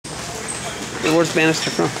Where's Bannister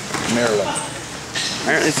from? Maryland.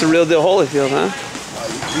 It's the real deal Holyfield, huh?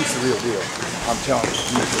 He's the real deal. I'm telling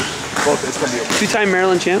you. Both, it's gonna be a two-time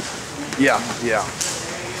Maryland champ. Yeah.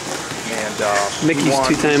 And Micky's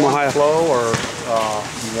two-time Ohio. Flo, or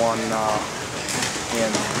he won. And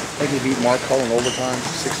I think he beat Mark Hull in overtime,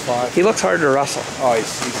 6'5". He looks hard to wrestle. Oh,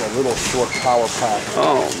 he's a little short power pack.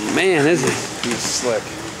 Oh man, is he? He's slick.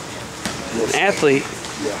 An athlete.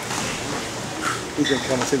 Yeah. He's been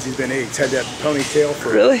coming since he's been 8. He's had that ponytail for.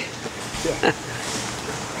 Really? Yeah.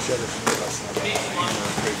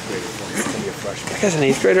 That guy's an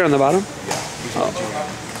 8th grader on the bottom? Yeah. He's a junior.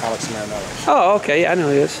 Alex Marinelli. Oh, okay. Yeah, I know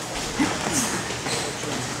who he is.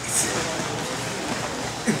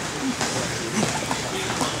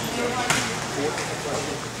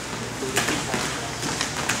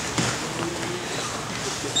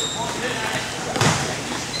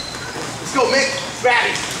 Let's go, Mick. Grab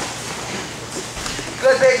it.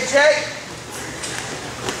 Good, baby Jake.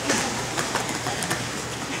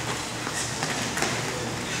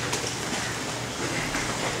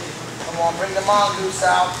 Come on, bring the mongoose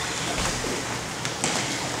out.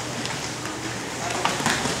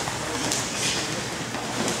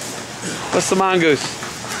 What's the mongoose?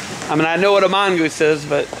 I mean, I know what a mongoose is,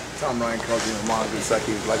 but... Tom Ryan calls him a mongoose like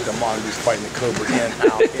he's like the mongoose fighting the cobra in and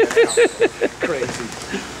out, in and out. Crazy.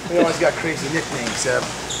 He always got crazy nicknames, Seb.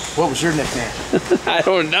 What was your nickname? I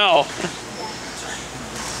don't know.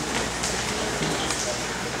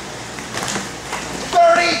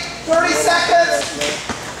 30 seconds.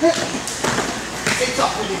 It's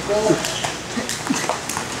up with you, Bill.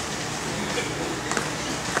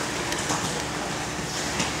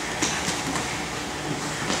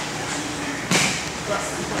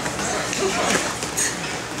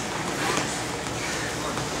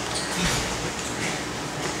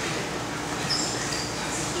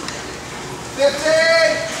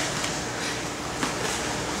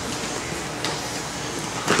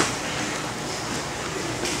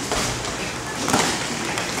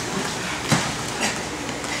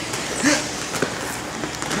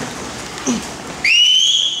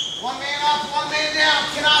 One man up, one man down.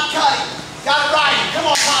 Cannot cut him. Got it right. Come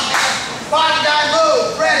on, top man. Body guy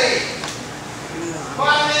move. Ready.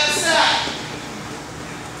 Bottom man set.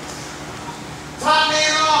 Top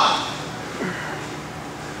man on.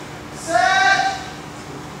 Set.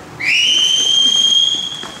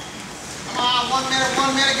 Come on,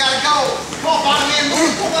 1 minute, gotta go. Come on, bottom man,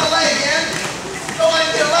 move. Pull that leg in. Go ahead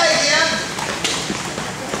and get a leg in.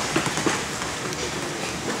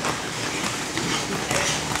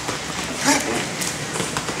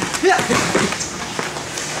 Yeah.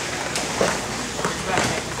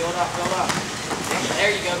 Build up.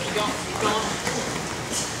 There you go. Keep going.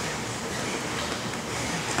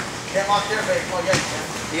 Can't lock there, baby. Come on, get it,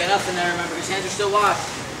 You got nothing there, remember. His hands are still washed.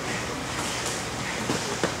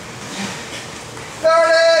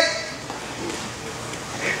 30.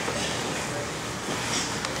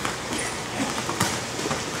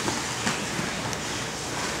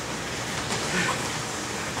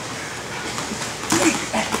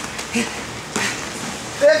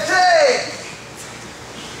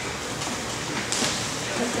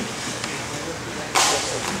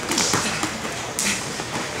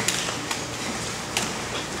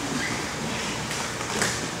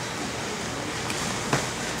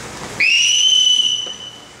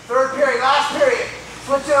 Third period, last period.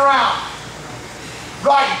 Switch it around.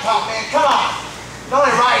 Riding, top man, come on. Not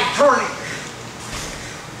only riding, turning.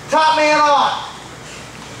 Top man on.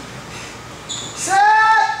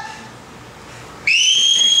 Set.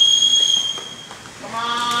 Come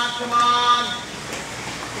on.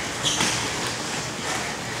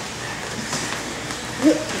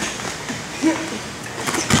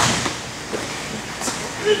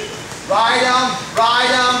 Ride him.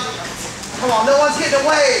 Come on, no one's getting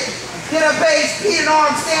away. Get a base, beat an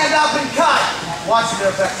arm, stand up and cut. Watch it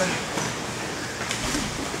there, Beckman.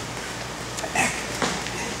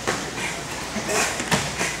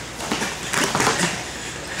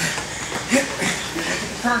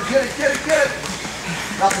 Turn, get it.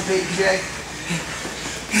 Nothing, baby Jay.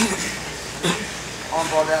 Arm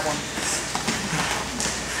bar that one.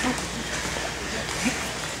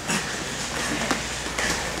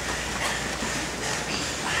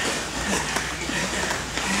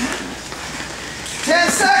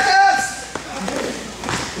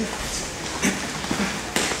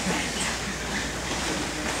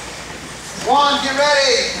 One, get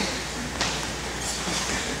ready.